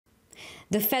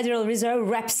The Federal Reserve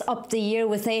wraps up the year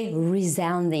with a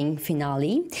resounding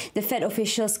finale. The Fed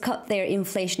officials cut their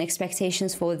inflation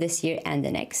expectations for this year and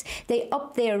the next. They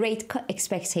upped their rate cut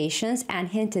expectations and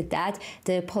hinted that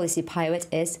the policy pivot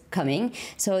is coming.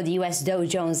 So the US Dow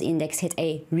Jones index hit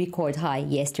a record high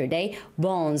yesterday.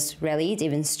 Bonds rallied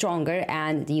even stronger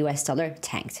and the US dollar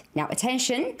tanked. Now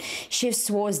attention shifts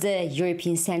towards the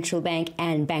European Central Bank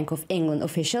and Bank of England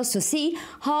officials to see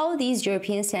how these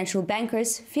European central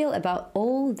bankers feel about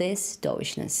all this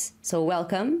dovishness. So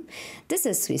welcome. This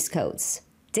is Swissquote's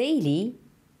daily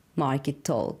market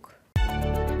talk.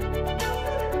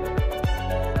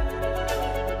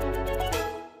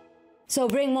 So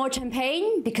bring more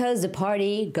champagne because the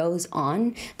party goes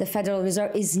on. The Federal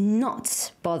Reserve is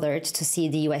not bothered to see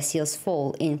the US yields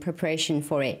fall in preparation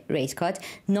for a rate cut,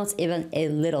 not even a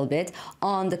little bit.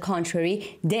 On the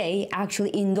contrary, they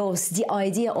actually endorsed the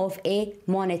idea of a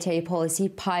monetary policy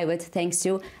pivot thanks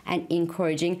to an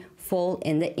encouraging fall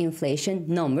in the inflation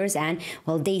numbers, and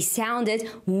well, they sounded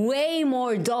way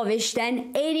more dovish than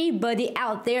anybody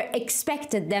out there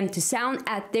expected them to sound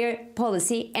at their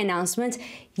policy announcement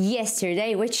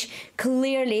yesterday, which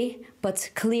clearly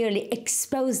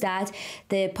exposed that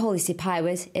the policy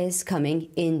pivot is coming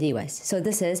in the US. So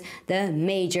this is the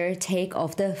major take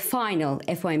of the final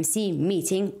FOMC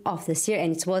meeting of this year,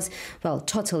 and it was, well,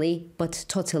 totally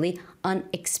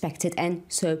unexpected and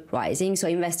surprising. So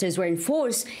investors were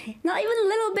forced, not even a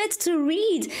little bit, to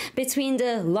read between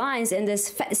the lines in this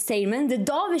Fed statement. The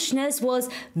dovishness was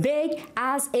big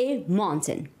as a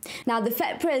mountain. Now, the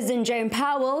Fed President Jerome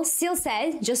Powell still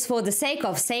said, just for the sake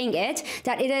of saying it,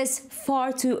 that it is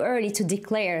far too early to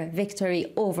declare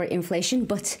victory over inflation,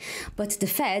 but the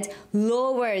Fed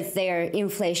lowered their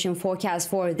inflation forecast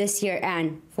for this year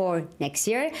and for next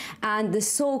year, and the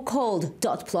so-called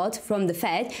dot plot from the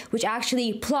Fed, which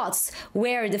actually plots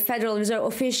where the Federal Reserve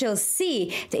officials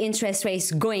see the interest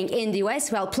rates going in the US,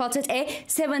 well, plotted a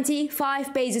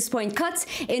 75 basis point cut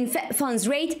in Fed funds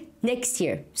rate next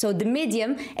year. So the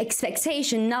medium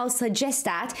expectation now suggests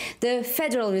that the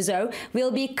Federal Reserve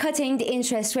will be cutting the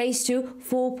interest rates to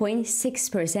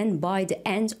 4.6% by the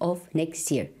end of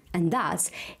next year. And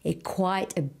that's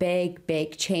quite a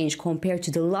big change compared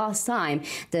to the last time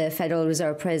the Federal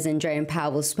Reserve President Jerome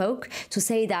Powell spoke, to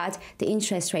say that the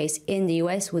interest rates in the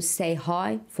US would stay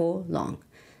high for long.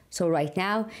 So right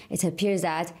now, it appears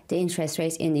that the interest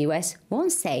rates in the US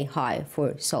won't stay high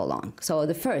for so long. So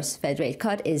the first Fed rate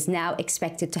cut is now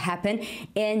expected to happen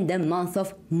in the month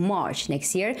of March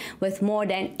next year, with more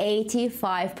than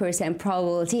 85%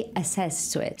 probability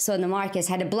assessed to it. So the markets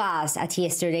had a blast at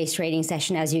yesterday's trading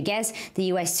session, as you guessed. The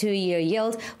US 2-year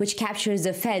yield, which captures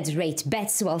the Fed rate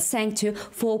bets, well, sank to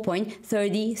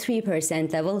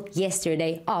 4.33% level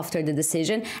yesterday after the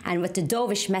decision. And with the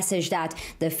dovish message that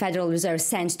the Federal Reserve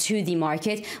sent to the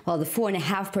market, well, the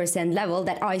 4.5% level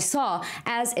that I saw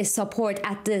as a support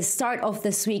at the start of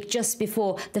this week just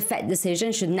before the Fed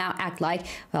decision should now act like,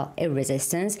 well, a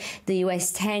resistance. The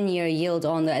US 10-year yield,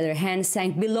 on the other hand,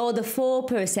 sank below the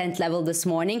 4% level this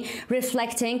morning,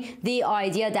 reflecting the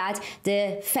idea that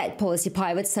the Fed policy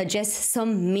pivot suggests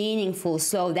some meaningful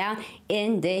slowdown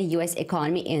in the US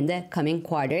economy in the coming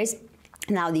quarters.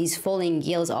 Now, these falling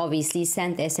yields obviously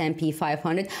sent the S&P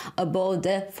 500 above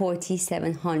the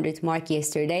 4,700 mark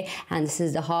yesterday, and this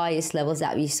is the highest levels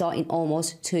that we saw in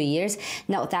almost 2 years.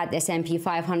 Note that the S&P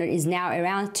 500 is now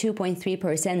around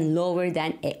 2.3% lower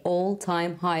than an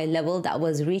all-time high level that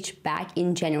was reached back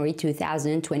in January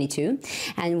 2022.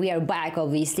 And we are back,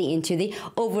 obviously, into the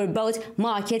overbought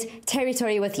market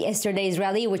territory with yesterday's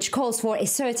rally, which calls for a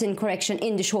certain correction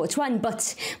in the short run.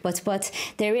 But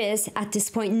there is, at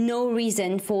this point, no reason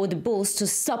for the bulls to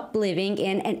stop believing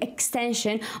in an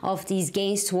extension of these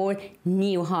gains toward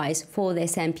new highs for the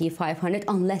S&P 500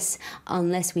 unless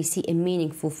we see a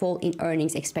meaningful fall in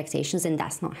earnings expectations, and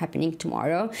that's not happening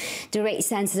tomorrow. The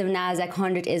rate-sensitive Nasdaq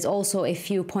 100 is also a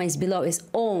few points below its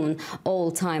own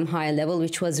all-time high level,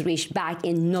 which was reached back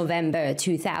in November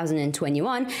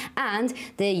 2021, and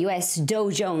the US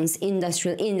Dow Jones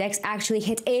Industrial Index actually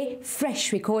hit a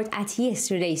fresh record at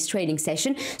yesterday's trading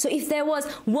session. So if there was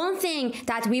one thing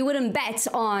that we wouldn't bet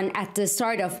on at the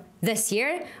start of this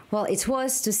year, well, it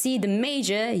was to see the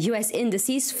major US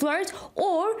indices flirt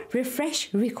or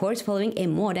refresh records following a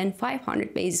more than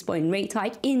 500 basis point rate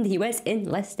hike in the US in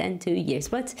less than 2 years.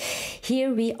 But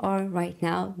here we are right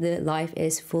now. The life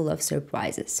is full of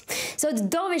surprises. So the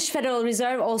dovish Federal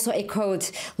Reserve also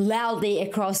echoed loudly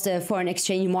across the foreign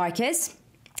exchange markets.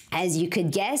 As you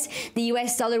could guess, the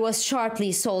US dollar was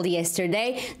sharply sold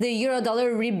yesterday. The euro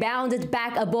dollar rebounded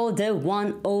back above the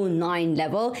 109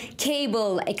 level.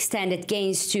 Cable extended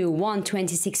gains to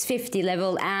 126.50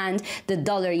 level, and the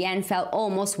dollar yen fell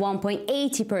almost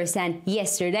 1.80%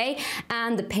 yesterday,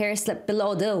 and the pair slipped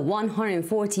below the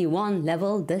 141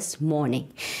 level this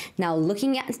morning. Now,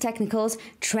 looking at the technicals,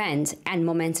 trend and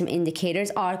momentum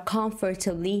indicators are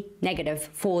comfortably negative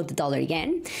for the dollar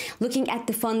yen. Looking at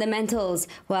the fundamentals,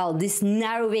 well, this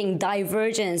narrowing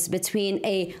divergence between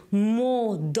a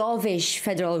more dovish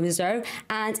Federal Reserve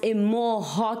and a more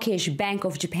hawkish Bank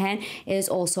of Japan is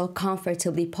also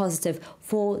comfortably positive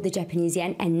for the Japanese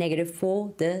yen and negative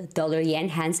for the dollar yen.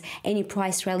 Hence, any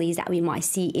price rallies that we might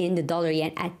see in the dollar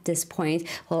yen at this point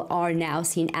are now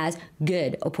seen as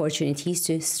good opportunities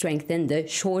to strengthen the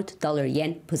short dollar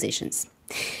yen positions.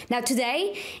 Now,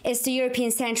 today is the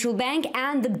European Central Bank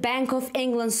and the Bank of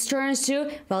England's turns to,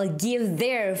 well, give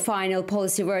their final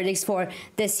policy verdicts for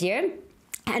this year.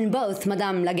 And both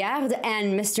Mme Lagarde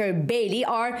and Mr. Bailey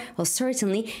are, well,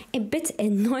 certainly a bit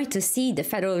annoyed to see the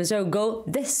Federal Reserve go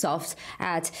this soft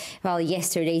at, well,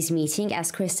 yesterday's meeting,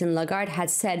 as Christine Lagarde had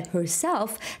said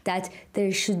herself that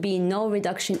there should be no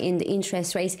reduction in the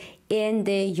interest rates in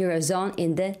the Eurozone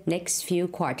in the next few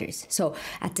quarters. So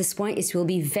at this point, it will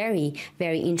be very,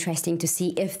 very interesting to see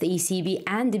if the ECB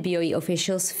and the BoE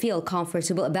officials feel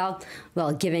comfortable about,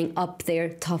 well, giving up their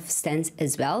tough stance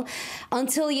as well.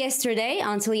 Until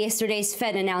yesterday's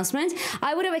Fed announcement,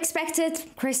 I would have expected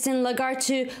Christine Lagarde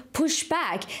to push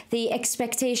back the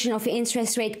expectation of an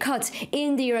interest rate cut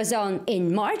in the Eurozone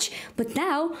in March, but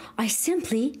now I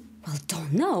simply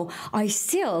don't know. I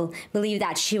still believe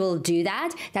that she will do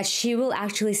that she will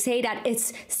actually say that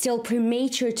it's still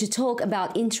premature to talk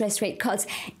about interest rate cuts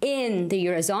in the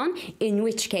Eurozone, in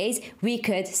which case we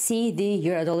could see the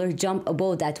Eurodollar jump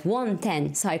above that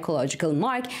 110 psychological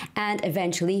mark and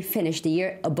eventually finish the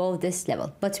year above this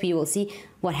level. But we will see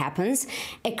what happens.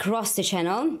 Across the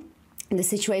channel, the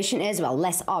situation is, well,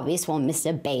 less obvious for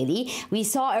Mr. Bailey. We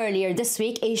saw earlier this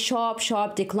week a sharp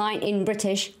decline in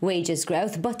British wages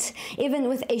growth, but even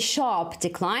with a sharp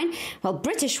decline, well,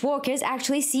 British workers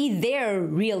actually see their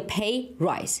real pay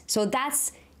rise. So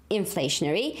that's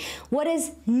inflationary. What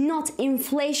is not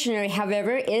inflationary,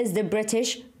 however, is the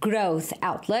British growth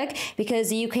outlook, because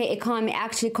the UK economy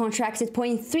actually contracted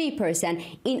 0.3%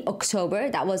 in October.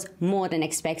 That was more than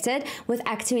expected, with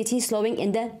activity slowing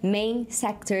in the main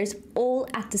sectors all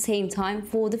at the same time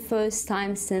for the first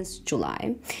time since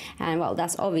July. And well,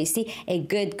 that's obviously a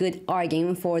good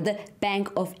argument for the Bank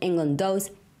of England,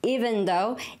 even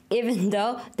though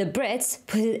the Brits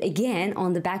put it again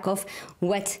on the back of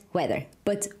wet weather.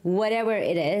 But whatever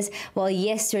it is, well,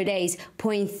 yesterday's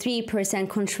 0.3%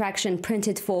 contraction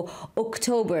printed for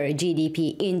October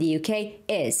GDP in the UK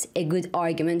is a good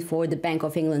argument for the Bank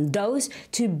of England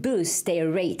to boost their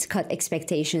rate cut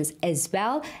expectations as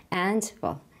well. And,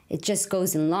 well, it just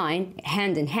goes in line,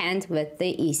 hand in hand, with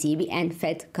the ECB and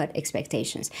Fed cut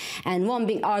expectations. And one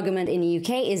big argument in the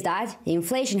UK is that the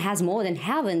inflation has more than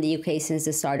halved in the UK since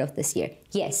the start of this year.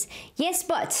 Yes,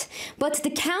 but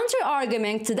the counter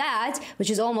argument to that, which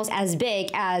is almost as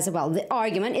big as, well, the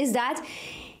argument, is that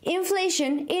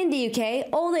inflation in the UK,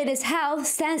 although it is halved,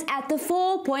 stands at the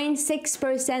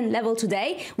 4.6% level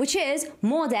today, which is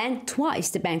more than twice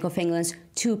the Bank of England's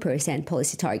 2%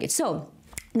 policy target. So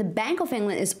the Bank of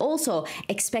England is also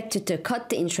expected to cut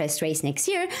the interest rates next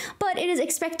year, but it is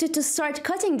expected to start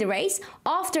cutting the rates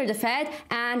after the Fed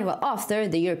and, well, after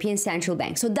the European Central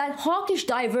Bank. So that hawkish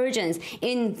divergence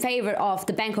in favor of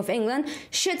the Bank of England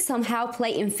should somehow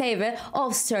play in favor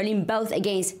of sterling, both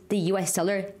against the US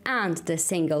dollar and the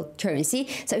single currency.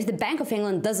 So if the Bank of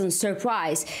England doesn't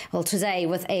surprise, well, today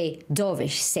with a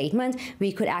dovish statement,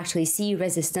 we could actually see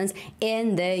resistance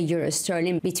in the euro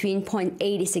sterling between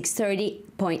 0.8630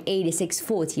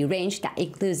 0.8640 range. That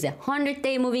includes the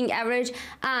 100-day moving average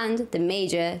and the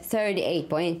major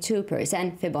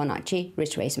 38.2% Fibonacci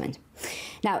retracement.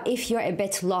 Now, if you're a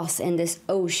bit lost in this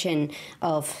ocean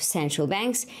of central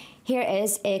banks, here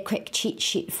is a quick cheat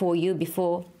sheet for you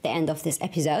before the end of this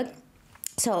episode.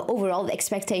 So overall, the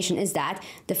expectation is that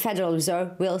the Federal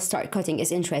Reserve will start cutting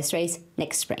its interest rates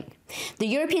next spring. The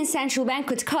European Central Bank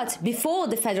could cut before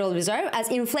the Federal Reserve, as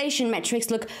inflation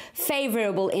metrics look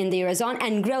favorable in the Eurozone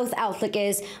and growth outlook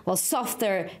is, well,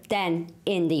 softer than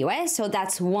in the US. So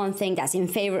that's one thing that's in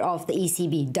favor of the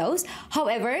ECB dose.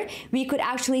 However, we could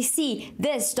actually see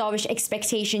this dovish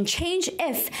expectation change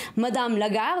if Mme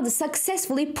Lagarde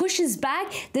successfully pushes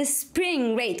back the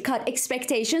spring rate cut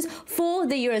expectations for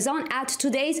the Eurozone to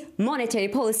today's monetary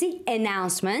policy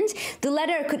announcement. The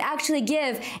letter could actually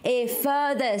give a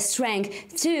further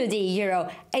strength to the euro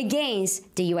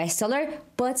against the US dollar,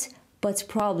 but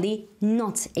probably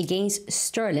not against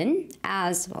sterling,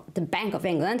 as well, the Bank of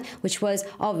England, which was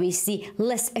obviously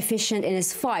less efficient in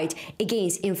its fight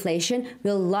against inflation,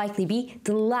 will likely be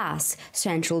the last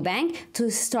central bank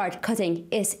to start cutting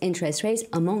its interest rates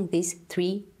among these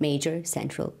three major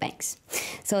central banks.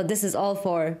 So this is all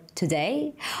for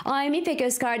today. I'm İpek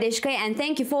Özkardeşkaya, and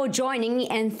thank you for joining me,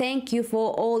 and thank you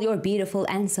for all your beautiful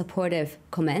and supportive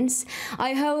comments.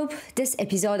 I hope this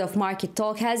episode of Market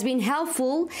Talk has been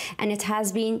helpful and it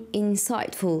has been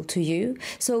insightful to you.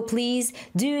 So please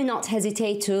do not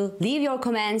hesitate to leave your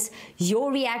comments,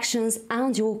 your reactions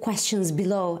and your questions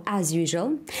below as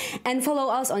usual. And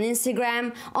follow us on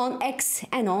Instagram, on X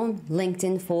and on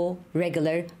LinkedIn for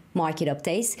regular market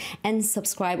updates, and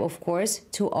subscribe of course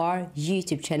to our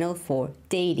YouTube channel for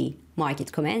daily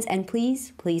market comments. And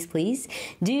please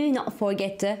do not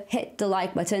forget to hit the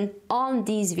like button on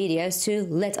these videos to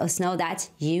let us know that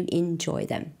you enjoy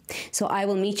them. So I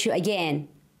will meet you again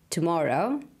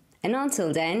tomorrow, and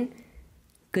until then,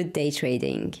 good day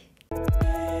trading.